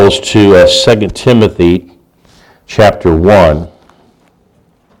Bibles to 2 Timothy chapter 1.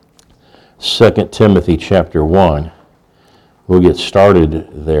 2 Timothy chapter 1. We'll get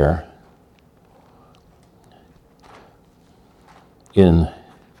started there in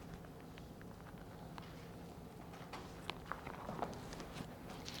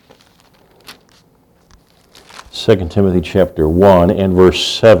Second Timothy chapter 1 and verse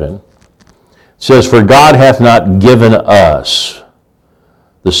 7. It says, "For God hath not given us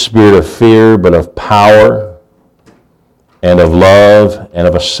the spirit of fear, but of power and of love and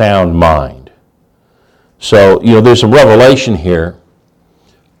of a sound mind." So, there's some revelation here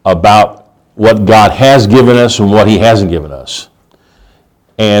about what God has given us and what He hasn't given us.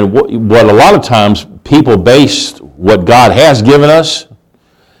 And what a lot of times people base what God has given us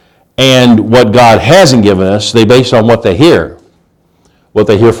and what God hasn't given us, they base on what they hear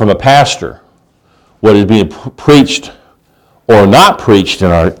from a pastor, what is being preached or not preached in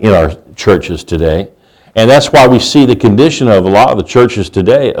our churches today. And that's why we see the condition of a lot of the churches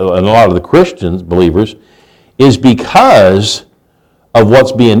today, and a lot of the Christians, believers, is because of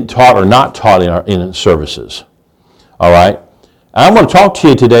what's being taught or not taught in services. All right? I'm going to talk to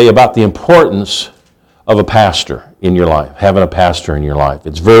you today about the importance of a pastor in your life, having a pastor in your life.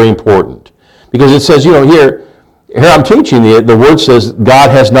 It's very important. Because it says, here I'm teaching you, the word says God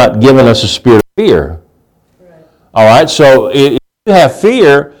has not given us a spirit of fear. Right. All right? So you have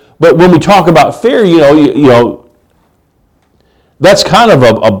fear, but when we talk about fear, that's kind of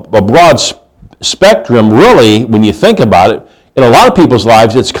a broad spectrum, really, when you think about it. In a lot of people's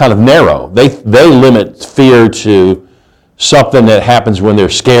lives, it's kind of narrow. They limit fear to something that happens when they're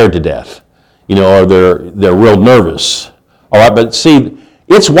scared to death, or they're real nervous. All right, but see,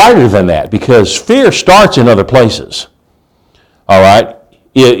 it's wider than that because fear starts in other places. All right,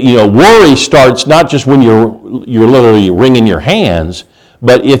 worry starts not just when you're literally wringing your hands,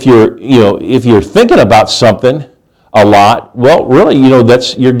 but if you're thinking about something a lot, well, really, you're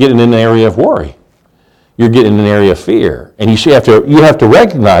getting in an area of worry. You're getting in an area of fear, and you have to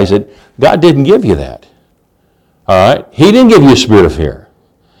recognize that God didn't give you that. All right, He didn't give you a spirit of fear.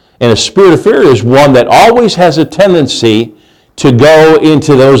 And a spirit of fear is one that always has a tendency to go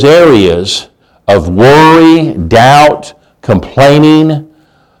into those areas of worry, doubt, complaining.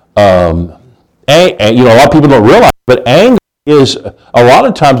 And a lot of people don't realize, but anger is a lot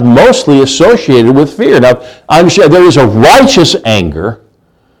of times mostly associated with fear. Now, I understand there is a righteous anger.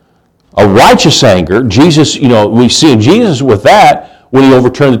 Jesus, we see Jesus with that when He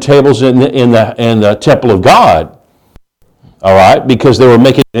overturned the tables in the temple of God. All right, because they were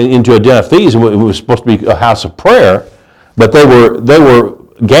making it into a den of thieves, and it was supposed to be a house of prayer, but they were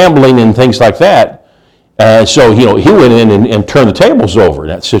gambling and things like that. So he went in and turned the tables over in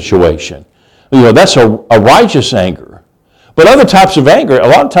that situation. That's a righteous anger. But other types of anger, a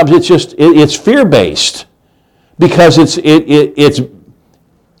lot of times it's fear based, because it's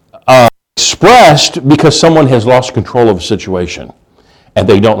expressed because someone has lost control of a situation, and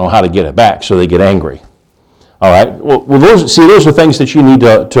they don't know how to get it back, so they get angry. All right. Well, those are things that you need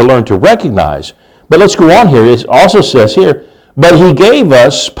to learn to recognize. But let's go on here. It also says here, but He gave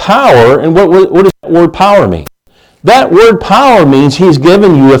us power. And what does that word power mean? That word power means He's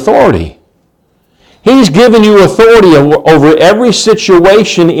given you authority. He's given you authority over every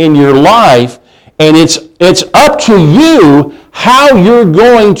situation in your life, and it's up to you how you're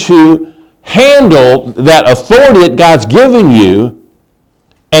going to handle that authority that God's given you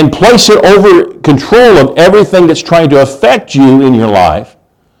and place it over control of everything that's trying to affect you in your life,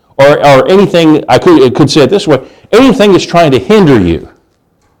 or anything, I could say it this way, anything that's trying to hinder you.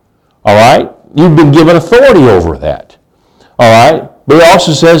 All right? You've been given authority over that. All right? But it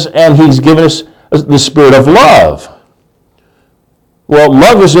also says, and He's given us the spirit of love. Well,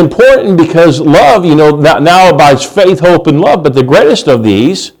 love is important because love, now abides faith, hope, and love, but the greatest of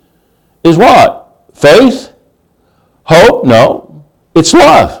these is what? Faith? Hope? No. It's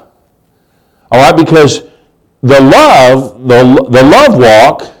love. All right, because the love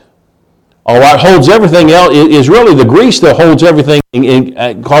walk, all right, holds everything else, is really the grease that holds everything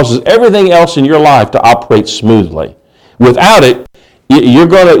and causes everything else in your life to operate smoothly. Without it, you're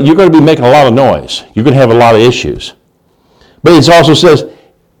going to be making a lot of noise. You're going to have a lot of issues. But it also says,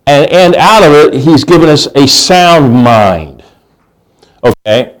 and out of it, He's given us a sound mind.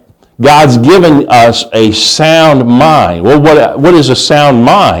 Okay? God's given us a sound mind. Well, what is a sound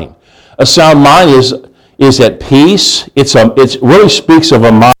mind? A sound mind is at peace. It really speaks of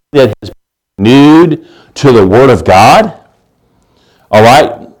a mind that has been renewed to the Word of God. All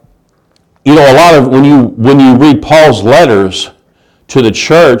right? A lot of when you read Paul's letters to the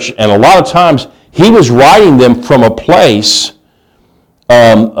church, and a lot of times he was writing them from a place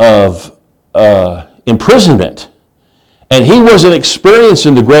of imprisonment, and he wasn't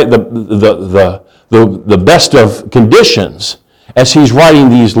experiencing the best of conditions as he's writing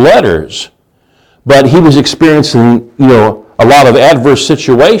these letters, but he was experiencing a lot of adverse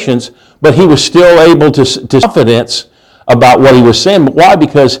situations, but he was still able to confidence about what he was saying. But why?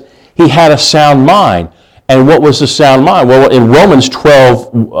 Because he had a sound mind. And what was the sound mind? Well, in Romans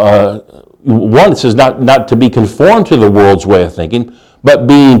 12, 1, it says not to be conformed to the world's way of thinking, but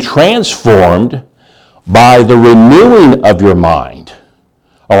being transformed by the renewing of your mind.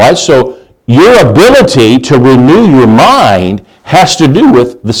 All right, so your ability to renew your mind has to do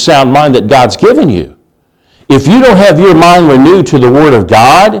with the sound mind that God's given you. If you don't have your mind renewed to the Word of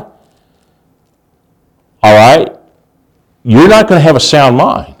God, all right, you're not going to have a sound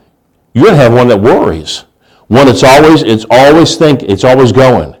mind. You're going to have one that worries, one that's always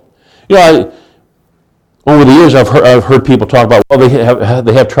going. Over the years, I've heard people talk about, well,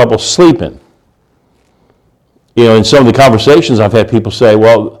 they have trouble sleeping. In some of the conversations, I've had people say,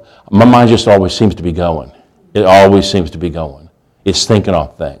 well, my mind just always seems to be going. It always seems to be going. It's thinking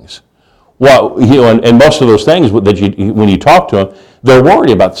on things. Well, and most of those things when you talk to them, they're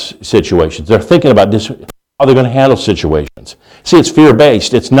worried about situations. They're thinking about how they're going to handle situations. See, it's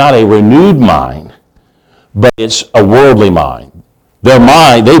fear-based. It's not a renewed mind, but it's a worldly mind. Their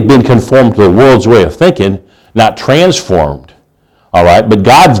mind, they've been conformed to the world's way of thinking, not transformed. All right, but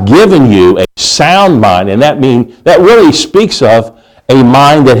God's given you a sound mind, and that really speaks of a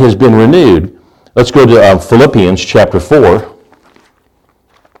mind that has been renewed. Let's go to Philippians chapter 4.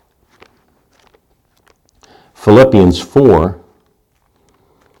 Philippians 4,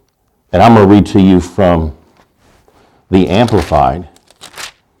 and I'm going to read to you from the Amplified.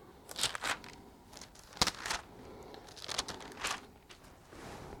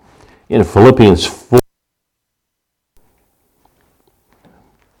 In Philippians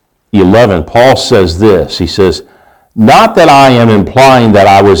 4:11, Paul says this. He says, "Not that I am implying that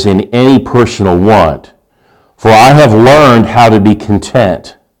I was in any personal want, for I have learned how to be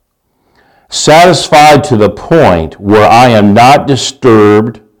content, satisfied to the point where I am not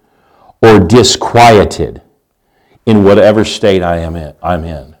disturbed or disquieted in whatever state I'm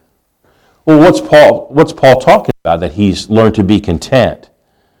in." Well, what's Paul talking about? That he's learned to be content.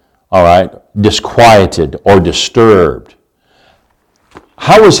 All right, disquieted or disturbed.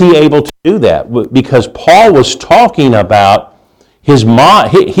 How was he able to do that? Because Paul was talking about his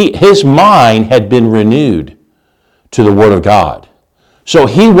mind. His mind had been renewed to the Word of God. So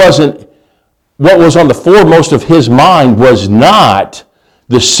what was on the foremost of his mind was not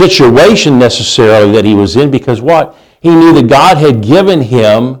the situation necessarily that he was in, because what? He knew that God had given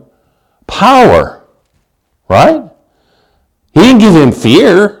him power, right? He didn't give him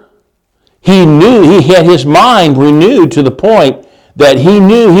fear. He knew he had his mind renewed to the point that he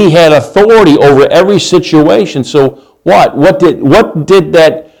knew he had authority over every situation. So what did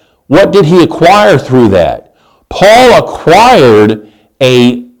he acquire through that? Paul acquired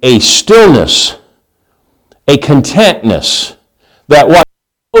a stillness, a contentness, that while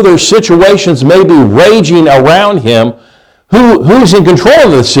other situations may be raging around him, who's in control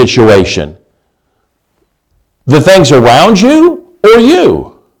of the situation? The things around you or you?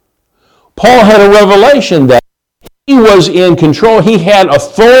 Paul had a revelation that he was in control. He had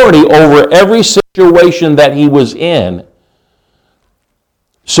authority over every situation that he was in.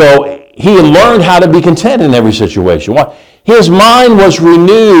 So he learned how to be content in every situation. Why? His mind was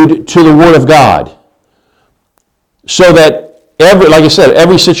renewed to the Word of God. So that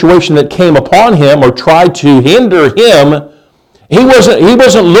every situation that came upon him or tried to hinder him, he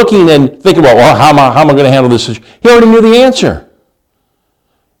wasn't looking and thinking about, well, how am I going to handle this situation? He already knew the answer.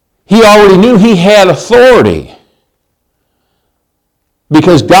 He already knew he had authority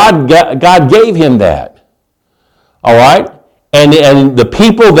because God gave him that. All right? And the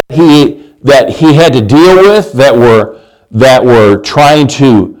people that he had to deal with that were trying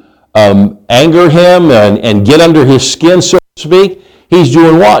to anger him and get under his skin, so to speak, he's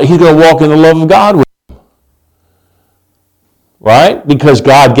doing what? He's going to walk in the love of God with them. Right? Because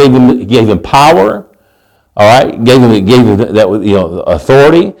God gave him power. All right? Gave him that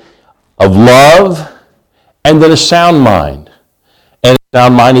authority of love, and then a sound mind. And a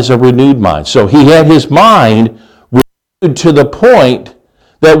sound mind is a renewed mind. So he had his mind renewed to the point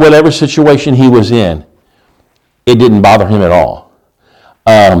that whatever situation he was in, it didn't bother him at all.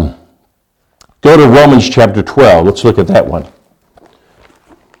 Go to Romans chapter 12. Let's look at that one.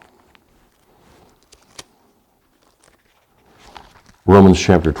 Romans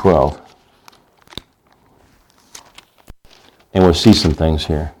chapter 12. And we'll see some things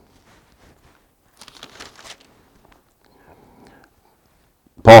here.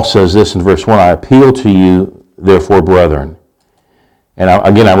 Paul says this in verse 1, I appeal to you, therefore, brethren. And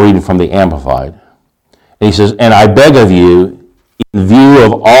again, I'm reading from the Amplified. And he says, and I beg of you, in view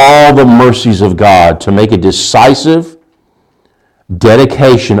of all the mercies of God, to make a decisive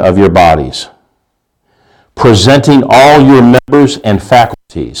dedication of your bodies, presenting all your members and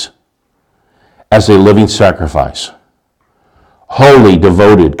faculties as a living sacrifice, holy,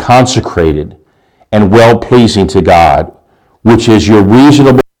 devoted, consecrated, and well-pleasing to God, which is your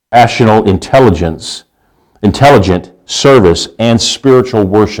reasonable, rational, intelligent service and spiritual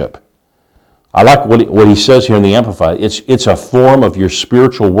worship. I like what he says here in the Amplified. It's a form of your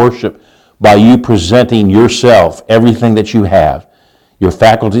spiritual worship by you presenting yourself, everything that you have, your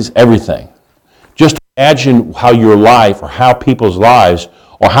faculties, everything. Just imagine how your life or how people's lives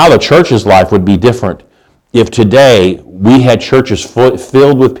or how the church's life would be different if today we had churches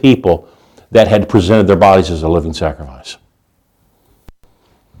filled with people that had presented their bodies as a living sacrifice.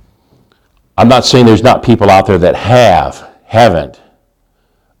 I'm not saying there's not people out there that haven't,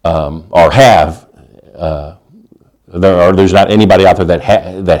 or have, there's not anybody out there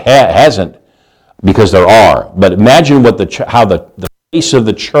that hasn't, because there are. But imagine how the face of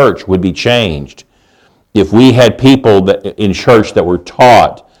the church would be changed if we had people in church that were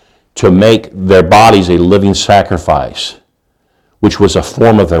taught to make their bodies a living sacrifice, which was a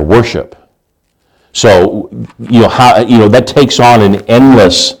form of their worship. So that takes on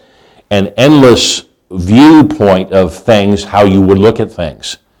an endless viewpoint of things, how you would look at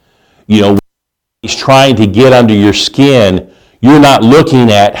things. He's trying to get under your skin. You're not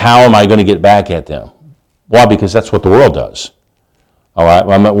looking at how am I going to get back at them. Why? Because that's what the world does. All right,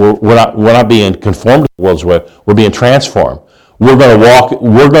 we're not being conformed to the world's way. We're being transformed. We're going to walk.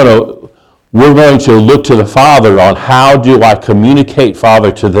 We're going to look to the Father on how do I communicate,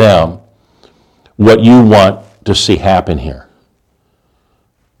 Father, to them what you want to see happen here.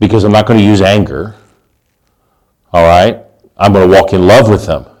 Because I'm not going to use anger. All right, I'm going to walk in love with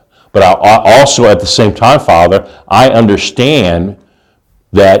them. But I also, at the same time, Father, I understand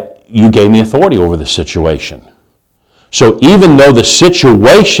that you gave me authority over the situation. So even though the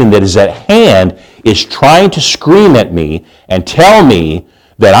situation that is at hand is trying to scream at me and tell me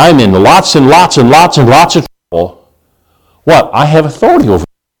that I'm in lots and lots and lots and lots of trouble, what? I have authority over it.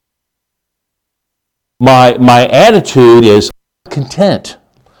 My attitude is content.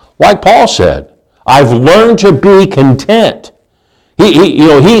 Like Paul said, I've learned to be content.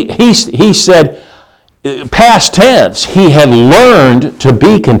 He said, past tense, he had learned to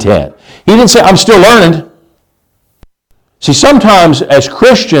be content. He didn't say, I'm still learning. See, sometimes as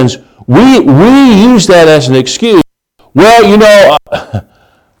Christians, we use that as an excuse. Well,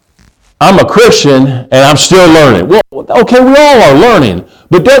 I'm a Christian and I'm still learning. Well, okay, we all are learning,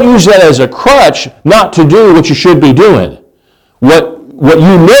 but don't use that as a crutch not to do what you should be doing. What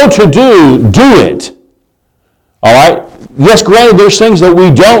you know to do it. All right? Yes, granted, there's things that we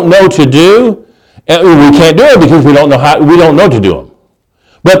don't know to do, and we can't do it because we don't know to do them.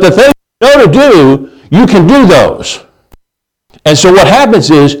 But the things you know to do, you can do those. And so what happens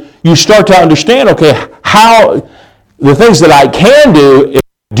is you start to understand, okay, how the things that I can do, if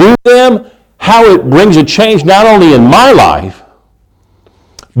I do them, how it brings a change not only in my life,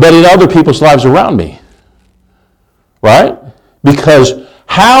 but in other people's lives around me. Right? Because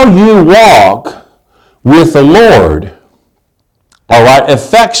how you walk with the Lord, all right,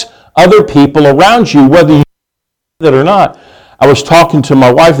 affects other people around you, whether you do it or not. I was talking to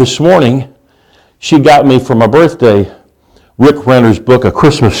my wife this morning. She got me for my birthday Rick Renner's book, A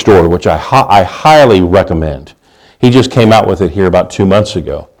Christmas Story, which I highly recommend. He just came out with it here about 2 months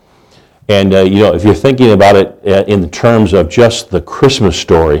ago. And, if you're thinking about it in terms of just the Christmas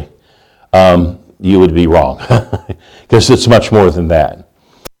story, you would be wrong, because it's much more than that.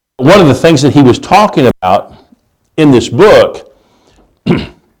 One of the things that he was talking about in this book,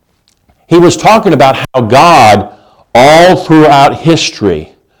 he was talking about how God, all throughout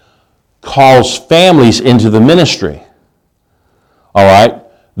history, calls families into the ministry. All right?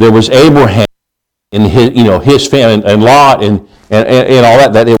 There was Abraham and his family, and Lot and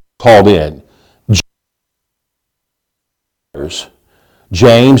all that it was called in.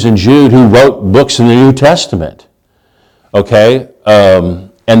 James and Jude, who wrote books in the New Testament. Okay?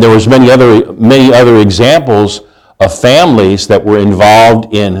 And there was many other examples of families that were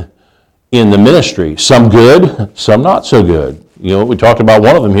involved in the ministry. Some good, some not so good. We talked about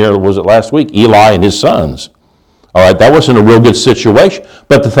one of them here, was it last week? Eli and his sons. All right, that wasn't a real good situation.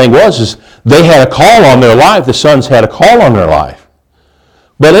 But the thing is they had a call on their life. The sons had a call on their life.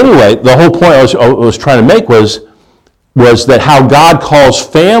 But anyway, the whole point I was trying to make was that how God calls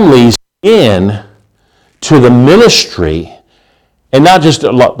families in to the ministry And not just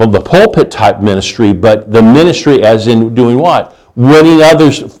the pulpit type ministry, but the ministry as in doing what? Winning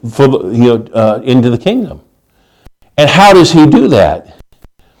others into the kingdom. And how does he do that?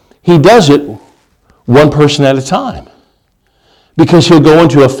 He does it one person at a time. Because he'll go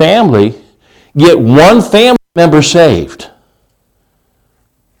into a family, get one family member saved.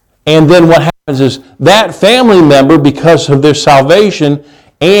 And then what happens is that family member, because of their salvation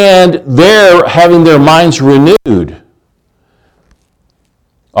and their having their minds renewed,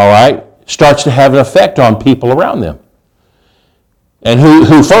 all right, starts to have an effect on people around them. And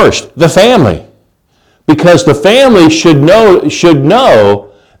who first? The family. Because the family should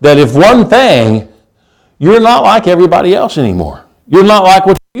know that if one thing, you're not like everybody else anymore. You're not like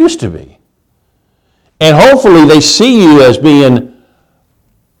what you used to be. And hopefully they see you as being,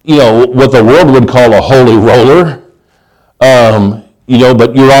 what the world would call a holy roller,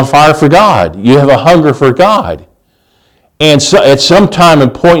 but you're on fire for God. You have a hunger for God. And so at some time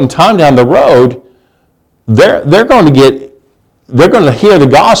and point in time down the road, they're going to hear the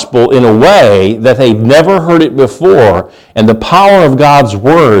gospel in a way that they've never heard it before, and the power of God's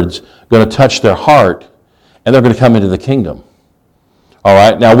words going to touch their heart, and they're going to come into the kingdom. All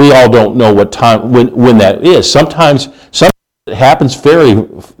right. Now we all don't know what time when that is. Sometimes it happens very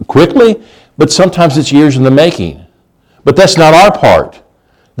quickly, but sometimes it's years in the making. But that's not our part.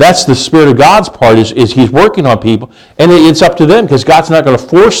 That's the Spirit of God's part. Is He's working on people, and it's up to them because God's not going to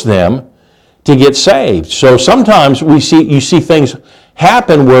force them to get saved. So sometimes you see things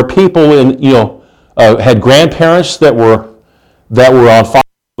happen where people had grandparents that were on fire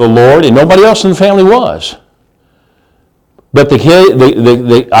for the Lord, and nobody else in the family was. But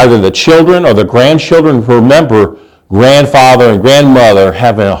either the children or the grandchildren remember grandfather and grandmother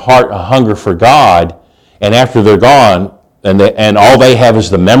having a hunger for God, and after they're gone, and all they have is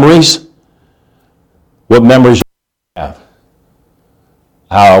the memories. What memories do you have?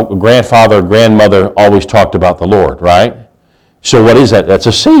 How grandfather or grandmother always talked about the Lord, right? So what is that? That's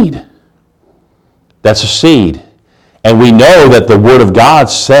a seed. That's a seed. And we know that the Word of God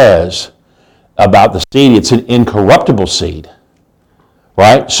says about the seed, it's an incorruptible seed,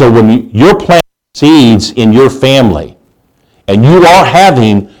 right? So when you're planting seeds in your family, and you are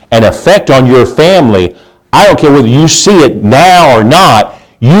having an effect on your family, I don't care whether you see it now or not,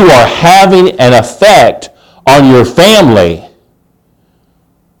 you are having an effect on your family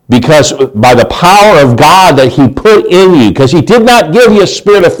because by the power of God that He put in you, because He did not give you a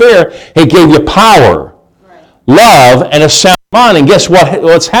spirit of fear, He gave you power, love, and a sound mind. And guess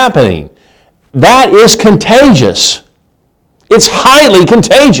what's happening? That is contagious. It's highly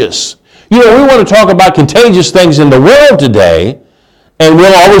contagious. We want to talk about contagious things in the world today, and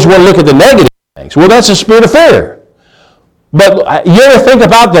we'll always want to look at the negative things. Well, that's a spirit of fear. But you ever think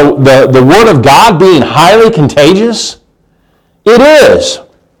about the Word of God being highly contagious? It is.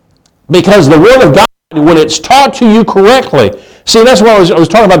 Because the Word of God, when it's taught to you correctly, see, that's why I was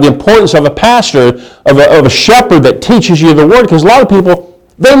talking about the importance of a pastor, of a shepherd that teaches you the Word, because a lot of people,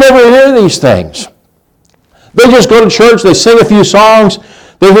 they never hear these things. They just go to church, they sing a few songs,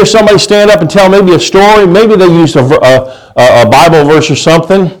 they hear somebody stand up and tell maybe a story, maybe they used a Bible verse or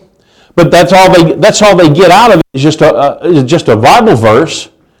something, but that's all they get out of it is just a Bible verse,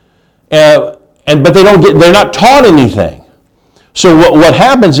 but they're not taught anything. So what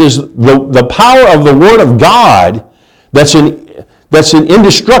happens is the power of the Word of God, that's an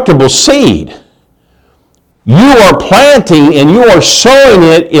indestructible seed. You are planting and you are sowing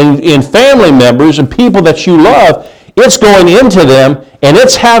it in family members and people that you love. It's going into them and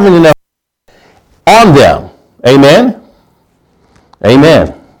it's having an effect on them. Amen?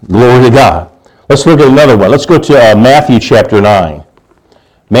 Amen. Glory to God. Let's look at another one. Let's go to Matthew chapter 9.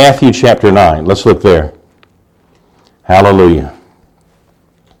 Matthew chapter 9. Let's look there. Hallelujah.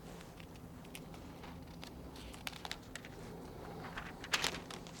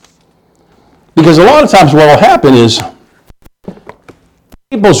 Because a lot of times what will happen is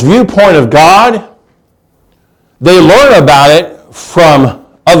people's viewpoint of God, they learn about it from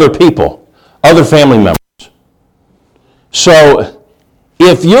other people, other family members. So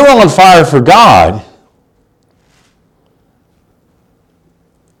if you're on fire for God,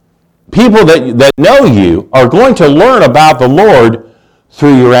 people that know you are going to learn about the Lord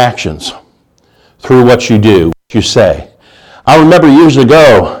through your actions, through what you do, what you say. I remember years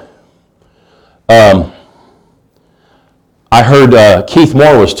ago, I heard Keith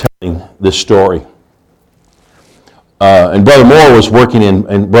Moore was telling this story. And Brother Moore was working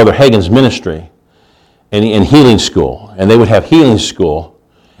in Brother Hagin's ministry in healing school. And they would have healing school.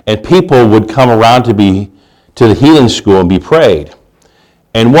 And people would come around to the healing school and be prayed.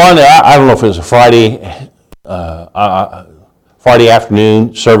 And one, I don't know if it was a Friday Friday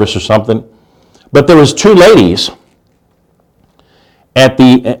afternoon service or something. But there was two ladies at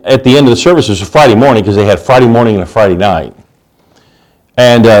the end of the service. It was a Friday morning because they had Friday morning and a Friday night.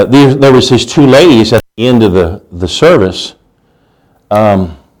 And there was these two ladies at the end of the service.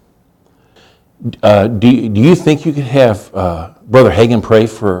 Do you think you could have Brother Hagin pray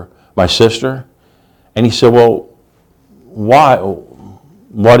for my sister? And he said, well, why?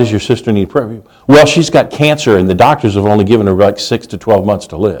 Why does your sister need prayer? Well, she's got cancer, and the doctors have only given her like 6 to 12 months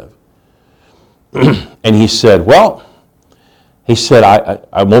to live. And he said, well,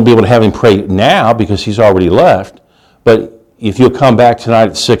 I won't be able to have him pray now because he's already left, but if you'll come back tonight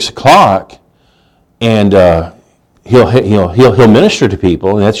at 6 o'clock, and he'll minister to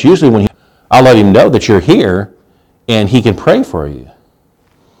people, and that's usually when I'll let him know that you're here, and he can pray for you.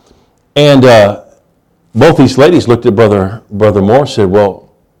 And both these ladies looked at Brother Moore and said, well,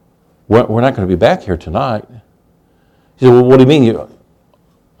 we're not going to be back here tonight. He said, well, what do you mean?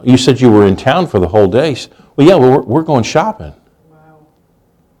 You said you were in town for the whole day. Well, yeah, we're going shopping. Wow.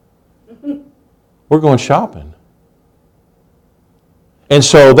 We're going shopping. And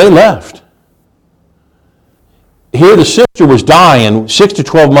so they left. Here the sister was dying, 6 to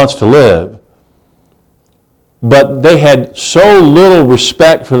 12 months to live, but they had so little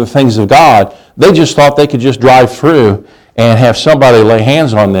respect for the things of God, they just thought they could just drive through and have somebody lay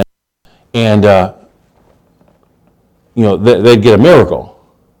hands on them, and they'd get a miracle.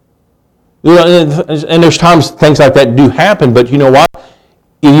 And there's times things like that do happen, but you know what?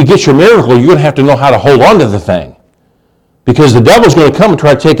 If you get your miracle, you're going to have to know how to hold on to the thing, because the devil's going to come and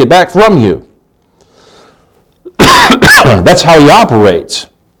try to take it back from you. That's how he operates.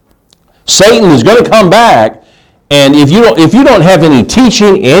 Satan is going to come back, and if you don't have any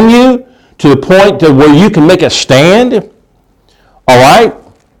teaching in you to the point to where you can make a stand, all right?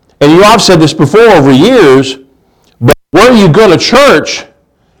 And I've said this before over years, but where you go to church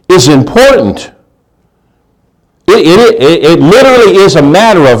is important. It literally is a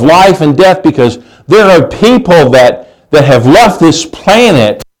matter of life and death, because there are people that have left this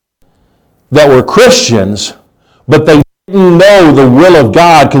planet that were Christians, but they didn't know the will of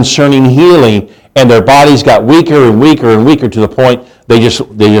God concerning healing, and their bodies got weaker and weaker and weaker to the point they just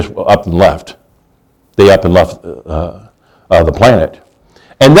up and left. They up and left the planet.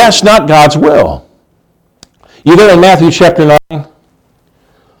 And that's not God's will. You there in Matthew chapter 9?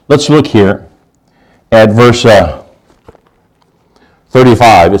 Let's look here at verse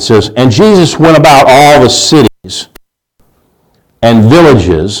 35. It says, and Jesus went about all the cities and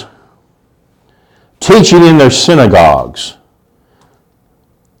villages, teaching in their synagogues,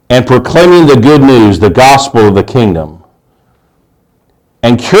 and proclaiming the good news, the gospel of the kingdom,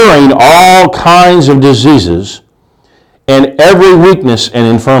 and curing all kinds of diseases and every weakness and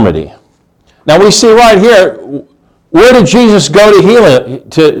infirmity. Now we see right here, where did Jesus go to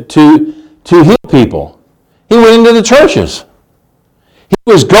heal people? He went into the churches. He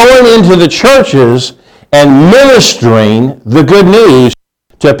was going into the churches and ministering the good news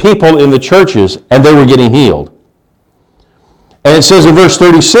to people in the churches, and they were getting healed. And it says in verse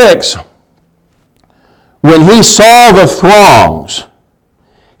 36, when he saw the throngs,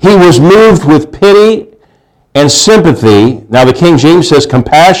 he was moved with pity and sympathy. Now the King James says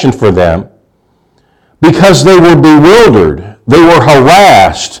compassion for them, because they were bewildered, they were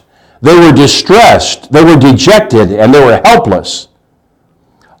harassed, they were distressed, they were dejected, and they were helpless,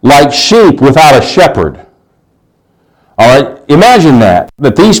 like sheep without a shepherd. All right, imagine that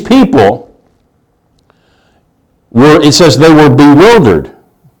these people it says they were bewildered.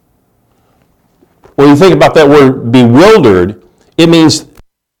 When you think about that word bewildered, it means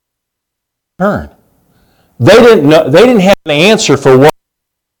turn. They didn't have an answer for what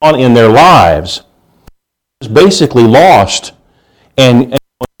was going on in their lives. It was basically lost and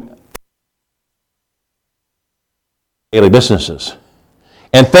daily businesses.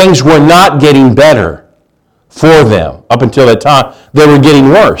 And things were not getting better for them. Up until that time, they were getting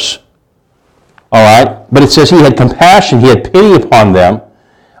worse. All right? But it says he had compassion, he had pity upon them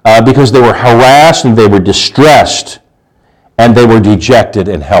because they were harassed and they were distressed and they were dejected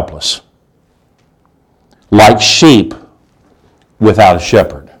and helpless, like sheep without a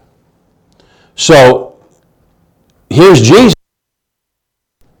shepherd. So here's Jesus,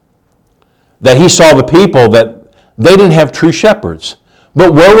 that he saw the people that they didn't have true shepherds.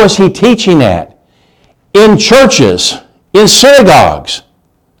 But where was he teaching at? In churches, in synagogues.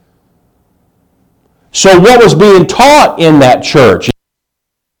 So what was being taught in that church?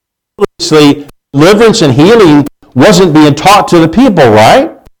 Obviously, deliverance and healing wasn't being taught to the people,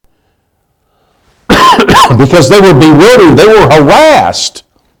 right? Because they were bewildered, they were harassed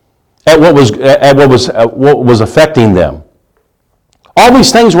at what was affecting them. All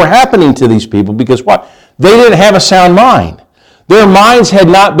these things were happening to these people because what? They didn't have a sound mind. Their minds had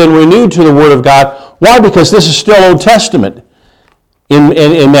not been renewed to the Word of God. Why? Because this is still Old Testament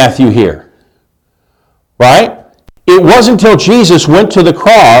in Matthew here. Right? It wasn't until Jesus went to the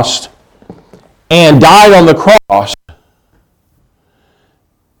cross and died on the cross.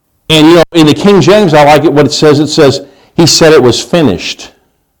 And in the King James, I like it what it says. It says, He said it was finished.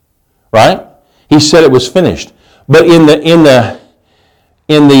 Right? He said it was finished. But in the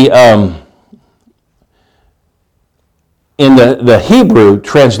Hebrew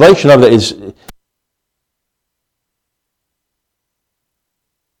translation of it is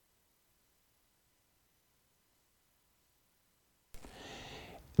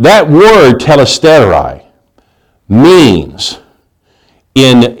that word telesтерai means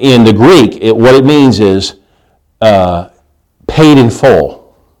in the Greek what it means is paid in full.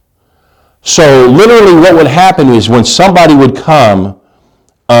 So literally what would happen is when somebody would come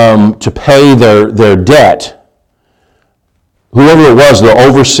to pay their debt, whoever it was, the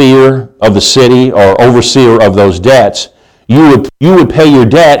overseer of the city or overseer of those debts, you would pay your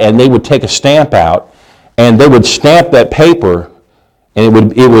debt and they would take a stamp out and they would stamp that paper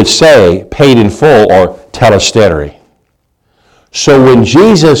and it would say paid in full or telesтерai. So when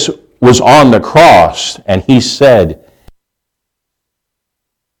Jesus was on the cross and he said,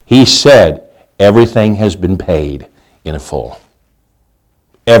 everything has been paid in full.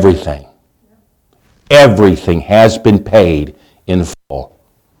 Everything. Everything has been paid in full.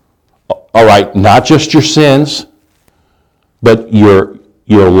 All right, not just your sins, but your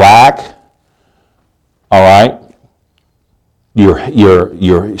lack, all right,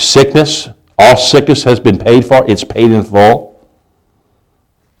 your sickness. All sickness has been paid for. It's paid in full.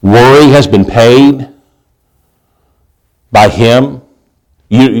 Worry has been paid by Him.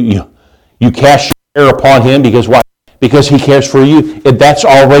 You cast your care upon Him because why? Because He cares for you. That's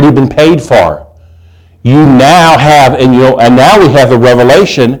already been paid for. You now have, and now we have the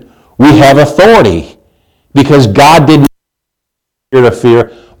revelation. We have authority because God didn't give us a spirit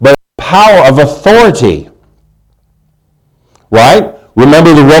of fear, but a power of authority. Right?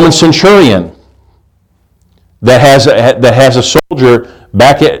 Remember the Roman centurion that has a soldier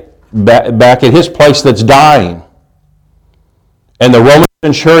back at his place that's dying, and the Roman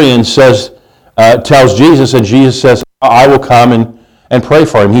centurion tells Jesus, and Jesus says, I will come and pray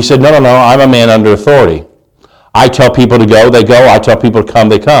for him. He said, no, I'm a man under authority. I tell people to go, they go. I tell people to come,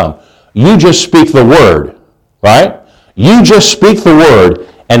 they come. You just speak the word, right? You just speak the word,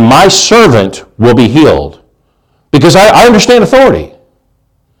 and my servant will be healed. Because I understand authority.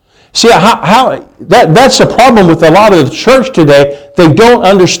 See, that's the problem with a lot of the church today. They don't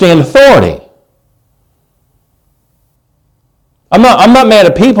understand authority. I'm not mad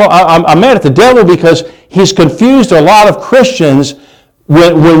at people. I'm mad at the devil because he's confused a lot of Christians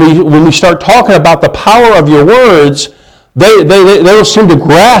when we start talking about the power of your words. They don't seem to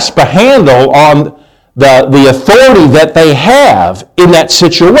grasp a handle on the authority that they have in that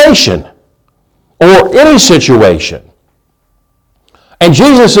situation or any situation. And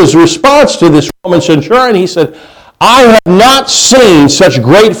Jesus' response to this Roman centurion, he said, I have not seen such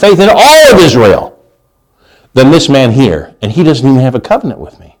great faith in all of Israel than this man here, and he doesn't even have a covenant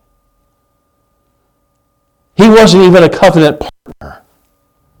with me. He wasn't even a covenant partner.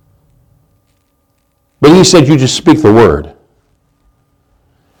 But he said, you just speak the word.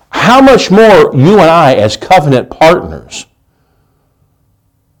 How much more you and I as covenant partners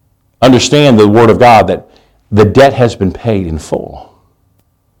understand the word of God that the debt has been paid in full.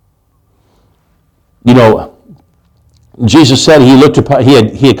 Jesus said he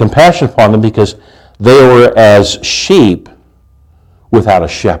had compassion upon them because they were as sheep without a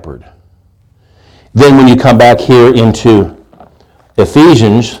shepherd. Then when you come back here into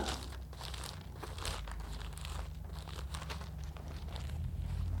Ephesians,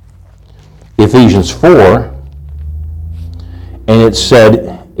 Ephesians 4, and it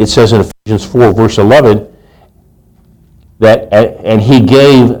says in Ephesians 4, verse 11, that, and he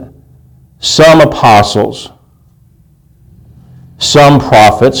gave some apostles, some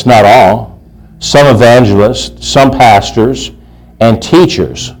prophets, not all, some evangelists, some pastors, and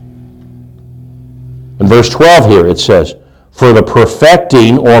teachers. In verse 12 here it says, for the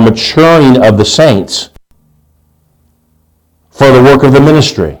perfecting or maturing of the saints, for the work of the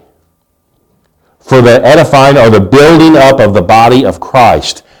ministry, for the edifying or the building up of the body of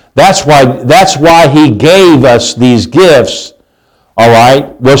Christ. That's why he gave us these gifts, all right,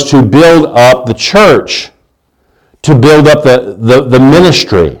 was to build up the church, to build up the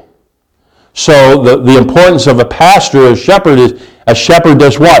ministry. So the importance of a pastor, a shepherd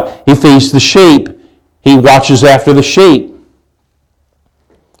does what? He feeds the sheep. He watches after the sheep.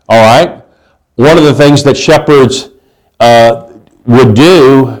 All right? One of the things that shepherds would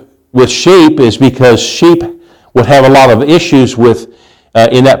do with sheep is because sheep would have a lot of issues with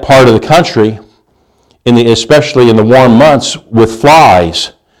in that part of the country, especially in the warm months, with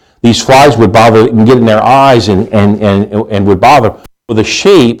flies. These flies would bother and get in their eyes and would bother. Well, the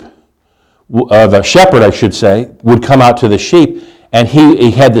sheep, the shepherd, I should say, would come out to the sheep, and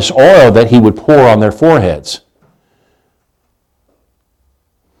he had this oil that he would pour on their foreheads.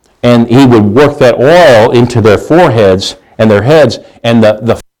 And he would work that oil into their foreheads and their heads, and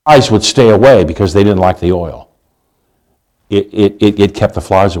the flies would stay away because they didn't like the oil. It kept the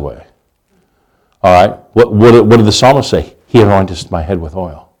flies away. All right? What did the psalmist say? He anointeth my head with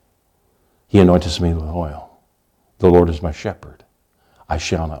oil. He anointeth me with oil. The Lord is my shepherd. I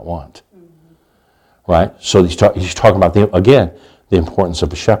shall not want. Right? So he's talking about, the importance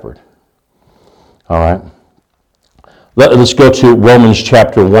of a shepherd. All right? Let's go to Romans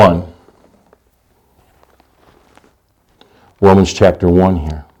chapter 1. Romans chapter 1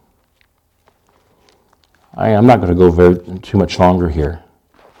 here. I'm not going to go too much longer here,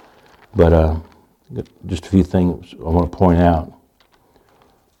 but just a few things I want to point out.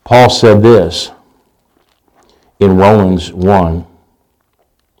 Paul said this in Romans 1.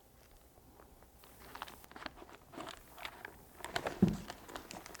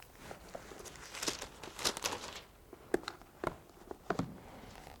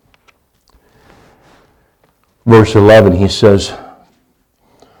 Verse 11, he says,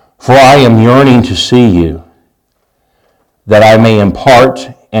 "For I am yearning to see you, that I may impart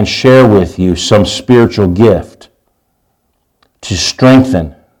and share with you some spiritual gift to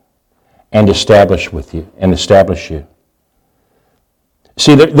strengthen and establish you."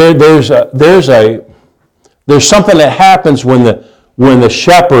 See, there's something that happens when the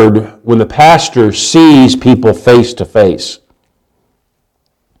shepherd, when the pastor sees people face to face.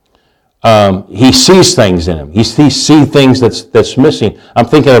 He sees things in him. He sees things that's missing. I'm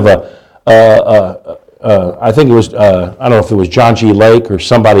thinking of I think it was, I don't know if it was John G. Lake or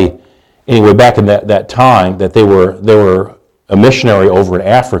somebody, anyway, back in that time, that they were a missionary over in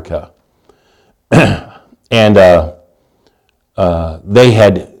Africa. And they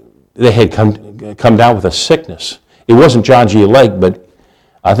had come down with a sickness. It wasn't John G. Lake, but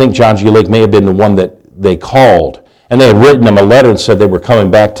I think John G. Lake may have been the one that they called. And they had written him a letter and said they were coming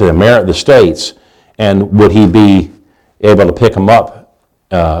back to the States, and would he be able to pick them up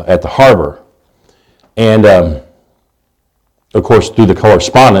at the harbor. And, of course, through the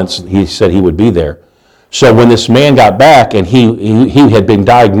correspondence, he said he would be there. So when this man got back, and he had been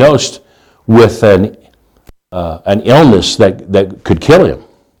diagnosed with an illness that could kill him,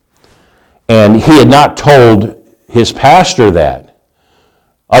 and he had not told his pastor that,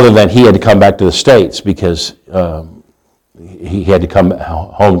 other than he had to come back to the States because he had to come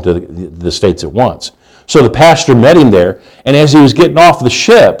home to the States at once. So the pastor met him there, and as he was getting off the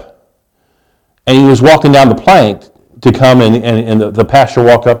ship, and he was walking down the plank to come, and the pastor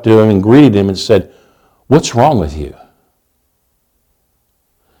walked up to him and greeted him and said, "What's wrong with you?"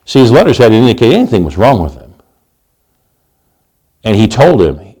 See, his letters hadn't indicated anything was wrong with him. And he told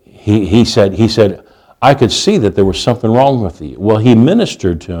him, he said, "I could see that there was something wrong with you." Well, he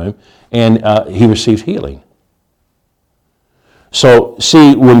ministered to him, and he received healing. So,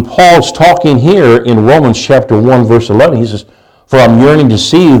 see, when Paul's talking here in Romans chapter 1, verse 11, he says, "For I'm yearning to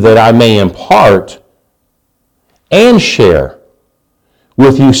see you, that I may impart and share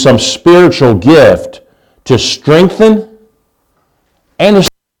with you some spiritual gift to strengthen and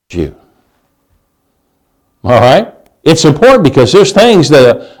establish you." All right? It's important because there's things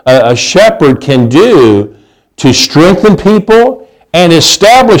that a shepherd can do to strengthen people and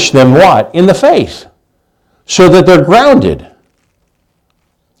establish them, what? In the faith. So that they're grounded.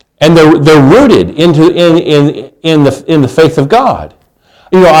 And they're rooted in the faith of God.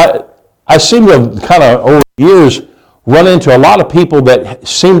 You know, I seem to have kind of over the years run into a lot of people that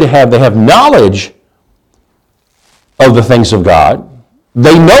seem to have knowledge of the things of God.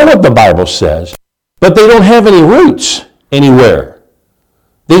 They know what the Bible says, but they don't have any roots anywhere.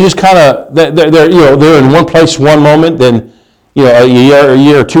 They just kind of they're in one place one moment, then a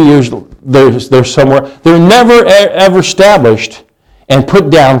year or 2 years they're somewhere. They're never ever established and put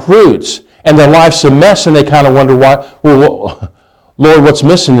down roots, and their life's a mess, and they kind of wonder why. Well, Lord, what's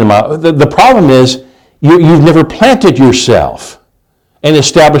missing in my? The problem is you've never planted yourself and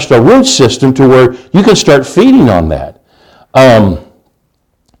established a root system to where you can start feeding on that.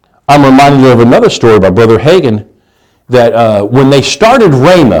 I'm reminded of another story by Brother Hagin that when they started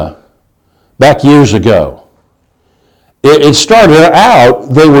Rhema back years ago, it started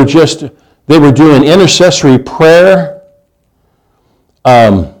out they were doing intercessory prayer.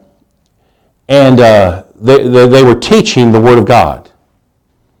 and they were teaching the Word of God.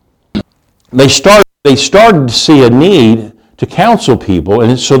 They started to see a need to counsel people,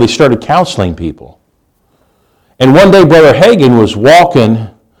 and so they started counseling people. And one day, Brother Hagin was walking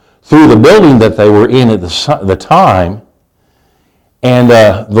through the building that they were in at the time, and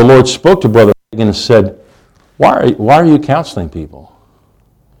the Lord spoke to Brother Hagin and said, why are you counseling people?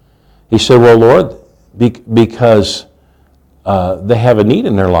 He said, well, Lord, because they have a need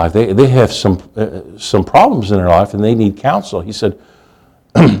in their life. They have some problems in their life, and they need counsel. He said,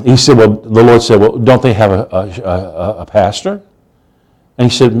 well, the Lord said, well, don't they have a pastor? And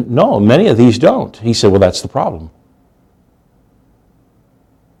he said, no, many of these don't. He said, well, that's the problem.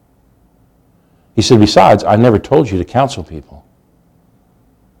 He said, besides, I never told you to counsel people.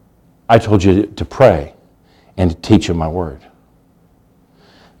 I told you to pray and to teach them my word.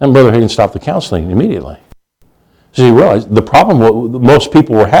 And Brother Hagin stopped the counseling immediately. So he realized the problem most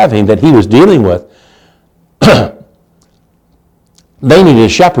people were having that he was dealing with, they needed a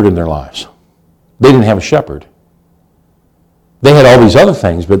shepherd in their lives. They didn't have a shepherd. They had all these other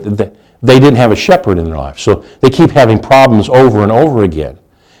things, but they didn't have a shepherd in their life. So they keep having problems over and over again.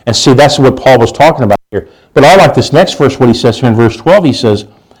 And see, that's what Paul was talking about here. But I like this next verse, what he says here in verse 12. He says,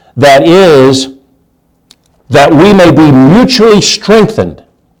 that is, that we may be mutually strengthened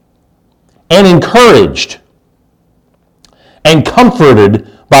and encouraged and comforted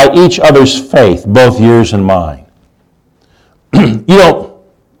by each other's faith, both yours and mine.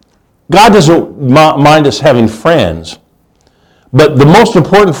 God doesn't mind us having friends, but the most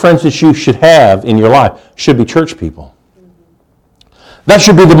important friends that you should have in your life should be church people. That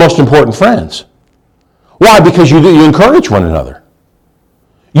should be the most important friends. Why? Because you encourage one another.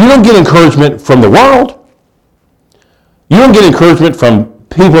 You don't get encouragement from the world. You don't get encouragement from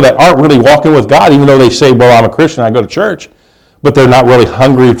people that aren't really walking with God, even though they say, well, I'm a Christian, I go to church, but they're not really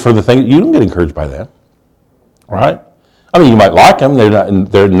hungry for the thing. You don't get encouraged by them. Right? I mean, you might like them,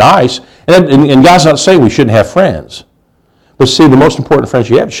 they're nice, and God's not saying we shouldn't have friends. But see, the most important friends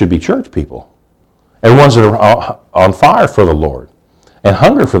you have should be church people, and ones that are on fire for the Lord and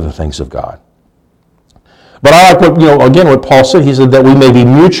hunger for the things of God. But I like what Paul said. He said that we may be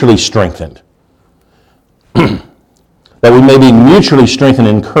mutually strengthened. That we may be mutually strengthened,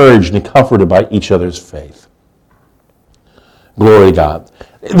 encouraged, and comforted by each other's faith. Glory to God.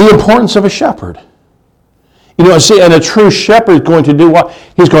 The importance of a shepherd. And a true shepherd is going to do what?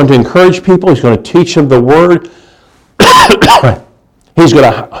 He's going to encourage people. He's going to teach them the word. He's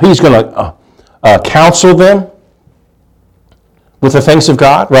going to counsel them with the things of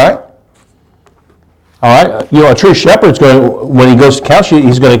God, right? All right. A true shepherd's when he goes to counsel you,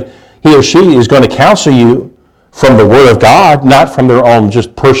 he or she is going to counsel you from the Word of God, not from their own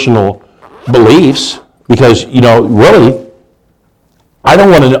just personal beliefs. Because really, I don't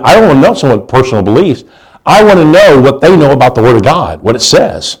want to know someone's personal beliefs. I want to know what they know about the Word of God, what it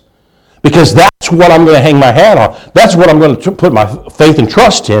says. Because that's what I'm going to hang my hat on. That's what I'm going to put my faith and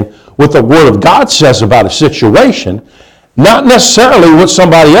trust in, what the Word of God says about a situation, not necessarily what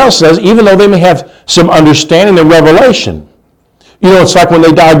somebody else says, even though they may have some understanding and revelation. It's like when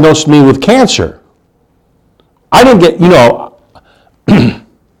they diagnosed me with cancer. I didn't get,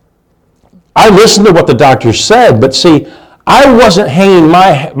 I listened to what the doctor said, but see, I wasn't hanging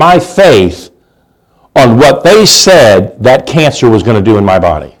my faith on what they said that cancer was going to do in my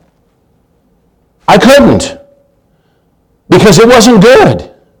body. I couldn't, because it wasn't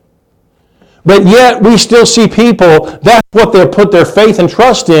good. But yet we still see people, that's what they put their faith and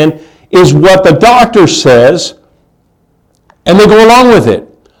trust in, is what the doctor says, and they go along with it.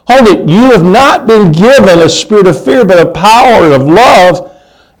 Hold it, you have not been given a spirit of fear, but a power of love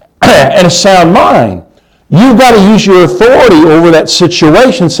and a sound mind. You've got to use your authority over that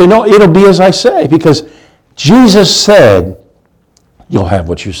situation and say, no, it'll be as I say, because Jesus said, you'll have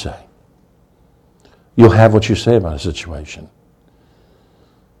what you say. You'll have what you say about a situation.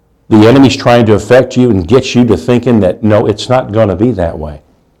 The enemy's trying to affect you and get you to thinking that, no, it's not going to be that way.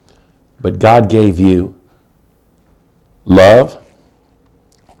 But God gave you love,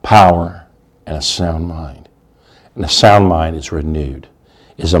 power, and a sound mind. And a sound mind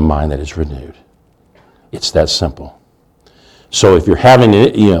is a mind that is renewed. It's that simple. So if you're having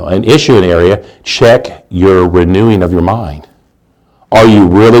an issue in an area, check your renewing of your mind. Are you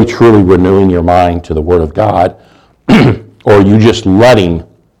really, truly renewing your mind to the Word of God? Or are you just letting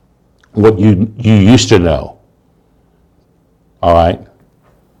what you used to know, all right,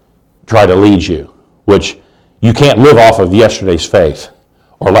 try to lead you, which you can't live off of yesterday's faith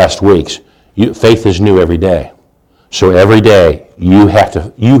or last week's. Faith is new every day. So every day you have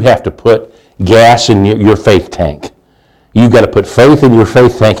to put gas in your faith tank. You've got to put faith in your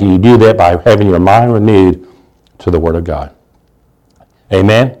faith tank, and you do that by having your mind renewed to the Word of God.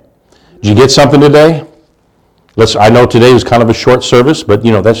 Amen? Did you get something today? I know today was kind of a short service, but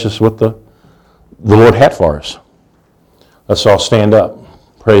that's just what the Lord had for us. Let's all stand up.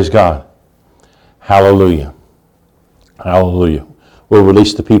 Praise God. Hallelujah. Hallelujah. We'll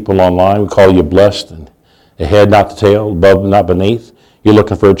release the people online. We call you blessed and the head, not the tail, above, not beneath. You're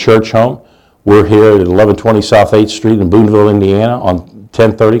looking for a church home. We're here at 1120 South 8th Street in Booneville, Indiana on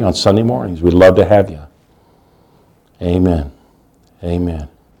 10:30 on Sunday mornings. We'd love to have you. Amen. Amen.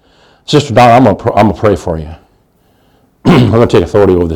 Sister Donna, I'm going to pray for you. I'm going to take authority over this.